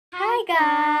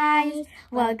Hi guys!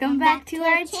 Welcome back to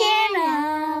our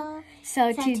channel!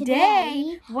 So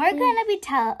today we're going to be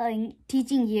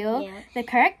teaching you the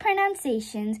correct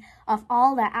pronunciations of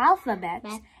all the alphabets,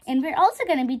 and we're also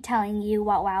going to be telling you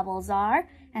what vowels are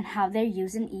and how they're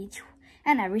used in each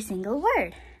and every single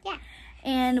word. Yeah.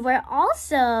 And we're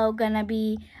also going to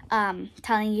be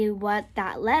telling you what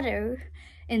that letter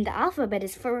in the alphabet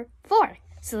is for.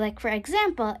 So like for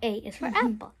example, A is for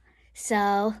apple.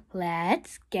 So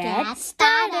let's get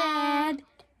started.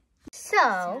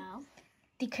 So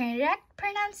the correct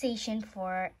pronunciation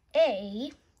for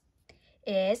A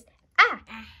is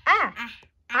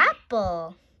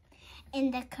apple.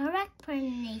 And the correct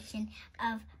pronunciation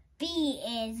of B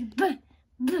is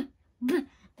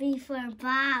B for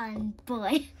ball and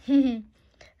boy.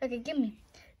 Okay, give me.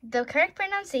 The correct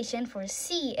pronunciation for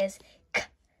C is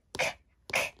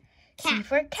C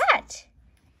for cat.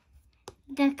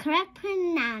 The correct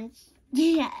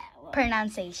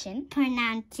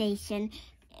pronunciation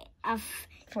of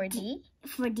for D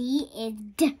is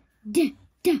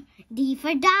D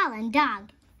for doll and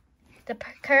dog. The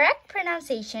correct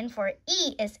pronunciation for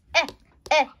E is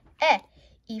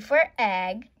E for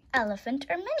egg, elephant,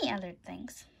 or many other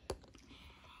things.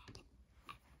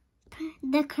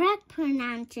 The correct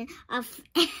pronunciation of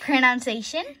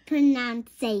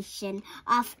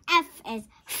F is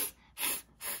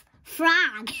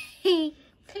frog.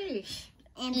 Fish.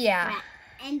 And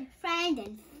And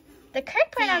friend. The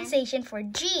correct pronunciation for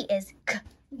G is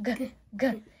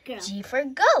G for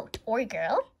goat or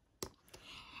girl.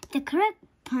 The correct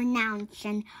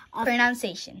pronunciation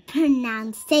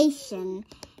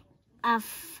of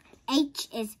H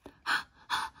is.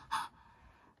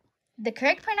 The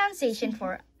correct pronunciation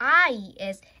for I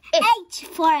is H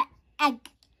for egg.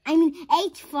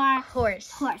 H for horse.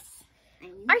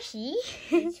 Archie.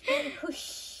 H for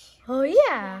hush. Oh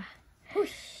yeah.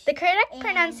 Hush. The correct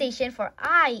pronunciation for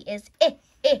I is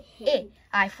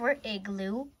I for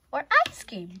igloo or ice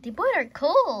cream. The both are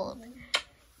cold.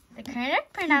 The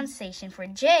correct pronunciation for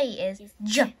J is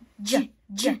J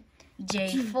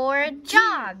for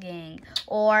jogging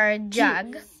or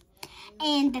jug.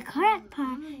 And the correct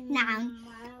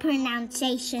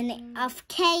pronunciation of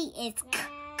K is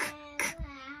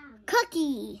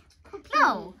cookie.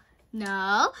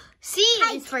 No. C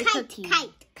is for cookie.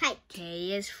 Kite.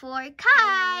 K is for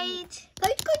kite.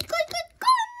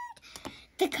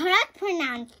 The correct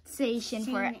pronunciation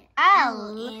For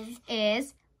L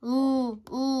is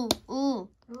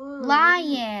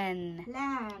lion.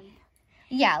 Lamb.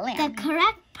 Yeah, lamb. The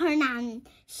correct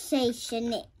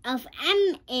pronunciation of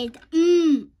M is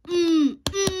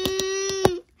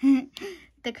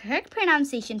The correct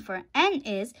pronunciation for N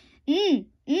is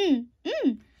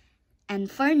And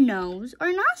for nose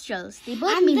or nostrils, they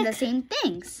both mean the same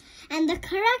things. And the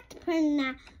correct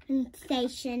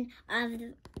pronunciation of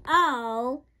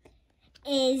O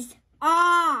is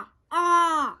O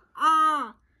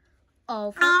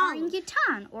for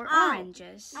orangutan or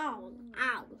oranges.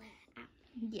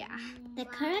 Yeah. The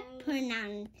correct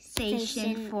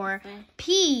Pronunciation for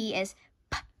P is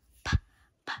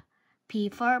P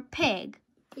for pig.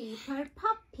 P for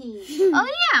puppy. Oh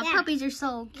yeah, puppies are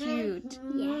so cute.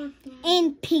 Yeah.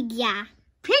 And pigya.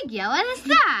 Pigya, what is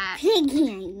that?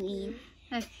 Pigya,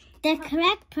 The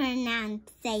correct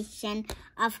pronunciation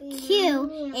of Q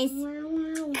is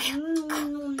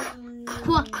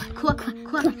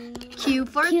Q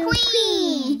for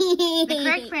queen. The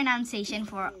correct pronunciation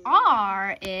for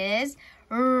R is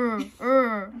R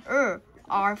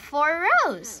for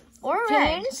rose or red.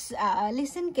 Friends,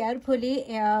 listen carefully.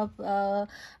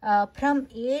 From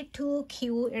A to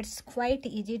Q, it's quite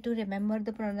easy to remember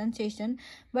the pronunciation.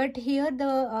 But here,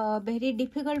 the very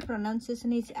difficult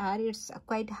pronunciation is R. It's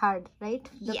quite hard, right?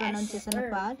 The pronunciation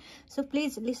of R. So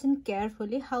please listen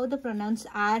carefully how the pronounce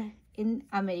R in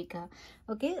America.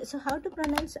 Okay, so how to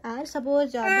pronounce R?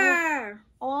 Suppose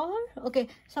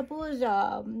suppose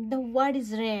the word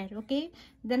is rare. Okay,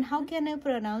 then how can I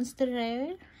pronounce the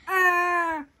rare?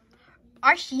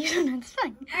 Archie, you don't know the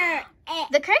spelling.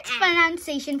 The correct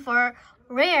pronunciation for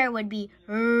rare would be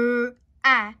E.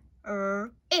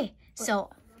 So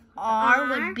R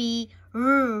would be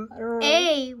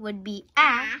A would be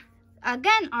A.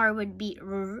 Again, R would be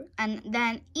and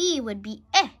then E would be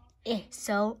E.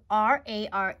 So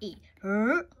R-A-R-E.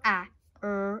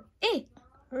 E.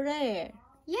 Rare.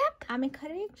 Yep. Am I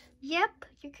correct? Yep,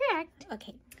 you're correct.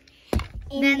 Okay.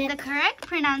 Then the correct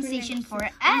pronunciation for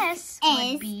S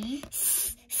would be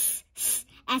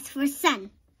S for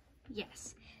sun.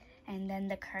 Yes. And then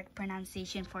the correct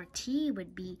pronunciation for T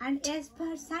would be And as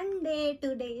for Sunday,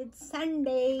 today it's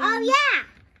Sunday. Oh yeah.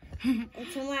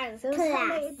 Tomorrow's So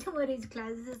class. tomorrow's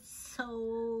class is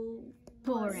so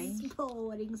Boring.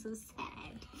 boring, so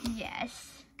sad.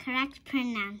 Yes. Correct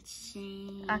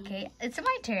pronunciation. Okay, it's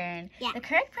my turn. Yeah. The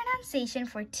correct pronunciation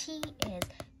for T is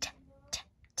t, t,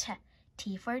 t.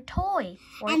 T for toy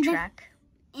or And the- truck.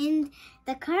 And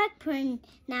the correct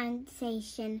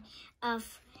pronunciation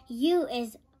of U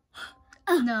is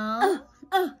No.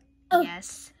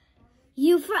 Yes.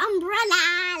 U for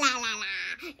umbrella. La la la.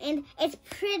 And it's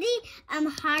pretty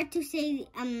hard to say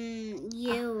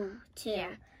U too.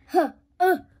 Yeah.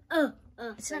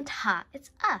 It's not ha,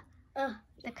 it's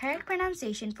The correct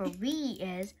pronunciation for we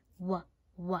is w,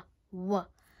 w, w.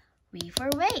 We for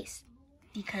waist.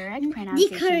 The correct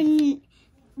pronunciation.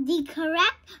 The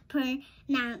correct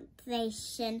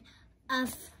pronunciation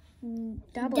of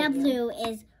W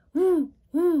is woo,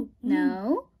 woo,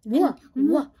 No. w,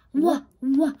 w, w,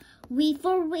 w. We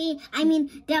for we. I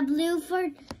mean W for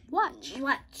Watch.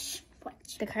 watch.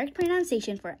 The correct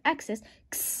pronunciation for X is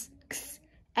x, x.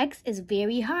 X is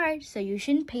very hard, so you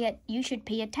should pay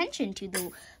attention to the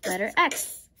letter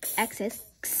X. X is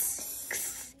x,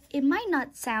 x. It might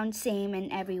not sound same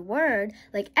in every word,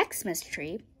 like Xmas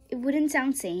tree. It wouldn't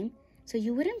sound same, so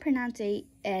you wouldn't pronounce it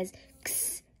as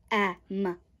x, a,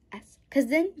 m, s, because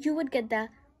then you would get the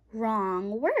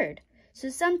wrong word. So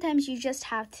sometimes you just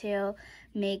have to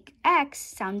make X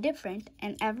sound different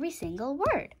in every single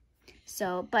word.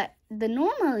 So, but the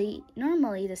normally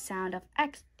the sound of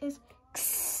X is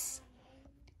X.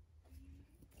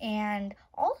 And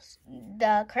also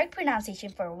the correct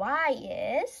pronunciation for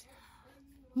Y is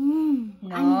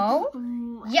no.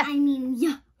 Yeah. I mean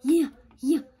yeah.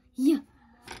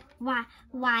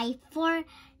 Y for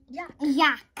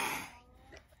yak.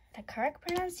 The correct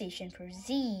pronunciation for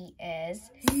Z is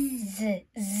Z,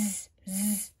 z, z,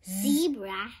 z.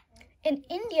 Zebra. In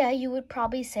India, you would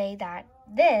probably say that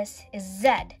this is Z,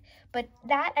 but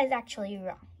that is actually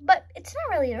wrong. But it's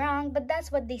not really wrong, but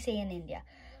that's what they say in India.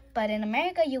 But in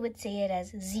America, you would say it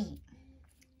as Z.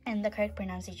 And the correct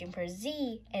pronunciation for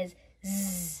Z is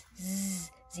Z, z,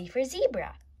 Z for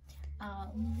zebra.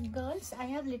 Girls, I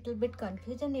have little bit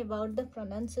confusion about the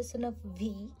pronunciation of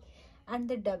V and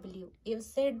the W. You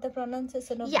said the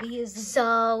pronunciation of V is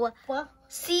So what?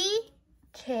 C,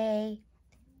 K,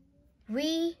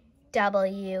 V,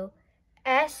 W,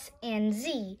 S, and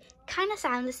Z kind of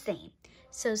sound the same.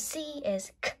 So C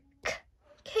is k, k.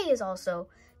 K is also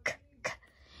k, k.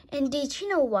 And did you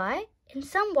know why? In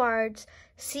some words,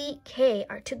 C, K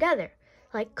are together,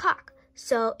 like cock.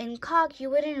 So in cock, you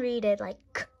wouldn't read it like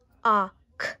k,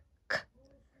 k, k.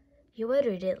 You would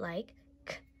read it like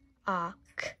k,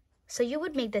 k. So you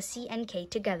would make the C and K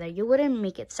together. You wouldn't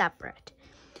make it separate.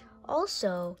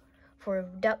 Also, for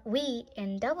we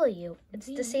and W, it's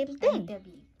the same thing.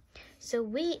 So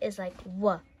we is like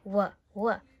w.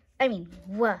 I mean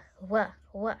w.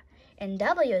 And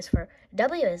W is for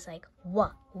W is like w.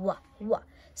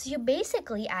 So you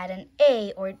basically add an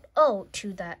A or O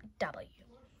to the W.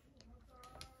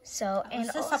 So and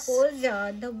So also, suppose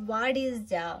the word is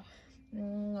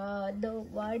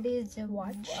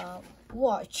watch.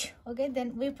 Watch. Okay,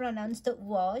 then we pronounce the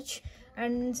watch.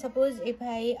 And suppose if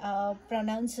I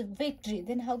pronounce victory,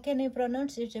 then how can I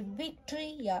pronounce it?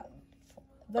 Victory, yeah.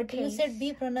 But Okay. you said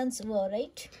we pronounce W,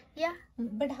 right? yeah.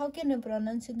 But how can I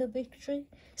pronounce it the victory?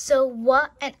 So w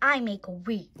and I make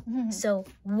we. So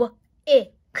w, I,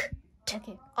 k, t,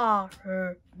 Okay. r,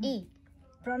 e.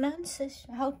 Pronounce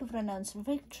how to pronounce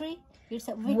victory? It's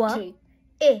a W, victory.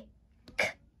 I, k,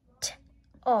 t,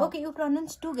 o. Okay, you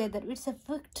pronounce together. It's a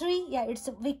victory. Yeah, it's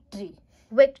a victory.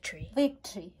 Victory.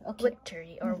 Victory. Okay.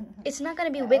 Victory. Or it's not going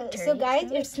to be victory. So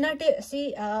guys, it's not a,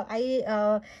 see,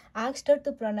 I asked her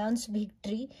to pronounce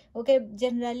victory. Okay,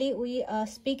 generally we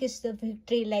speak is the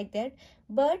victory like that,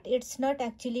 but it's not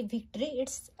actually victory,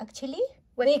 it's actually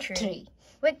victory.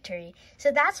 Victory.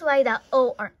 So that's why the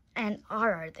O and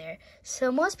R are there.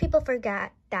 So most people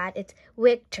forget that it's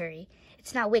victory.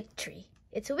 It's not victory.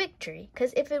 It's victory.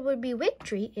 Because if it would be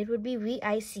victory, it would be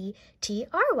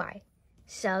V-I-C-T-R-Y.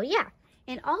 So yeah.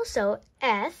 And also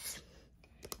S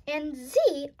and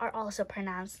Z are also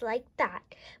pronounced like that.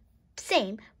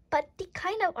 Same, but they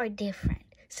kind of are different.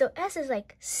 So S is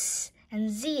like S and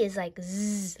Z is like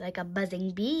Z, like a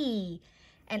buzzing bee.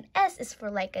 And S is for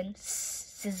like a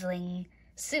sizzling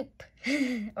soup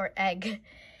or egg.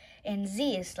 And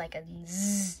Z is like a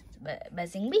Z,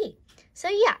 buzzing bee. So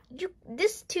yeah,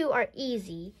 these two are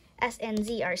easy. S and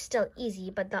Z are still easy,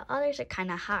 but the others are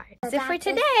kind of hard. That's it for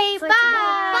today.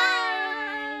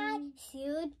 Bye! See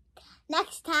you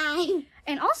next time.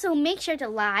 And also make sure to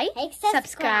like, Like,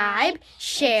 subscribe,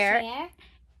 share.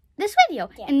 this video.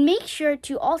 Yeah. And make sure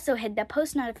to also hit the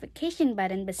post notification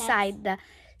button beside the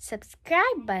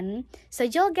subscribe button, so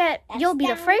you'll be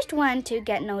the first one to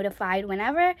get notified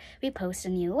whenever we post a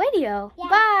new video. Yeah.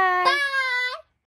 Bye. Bye.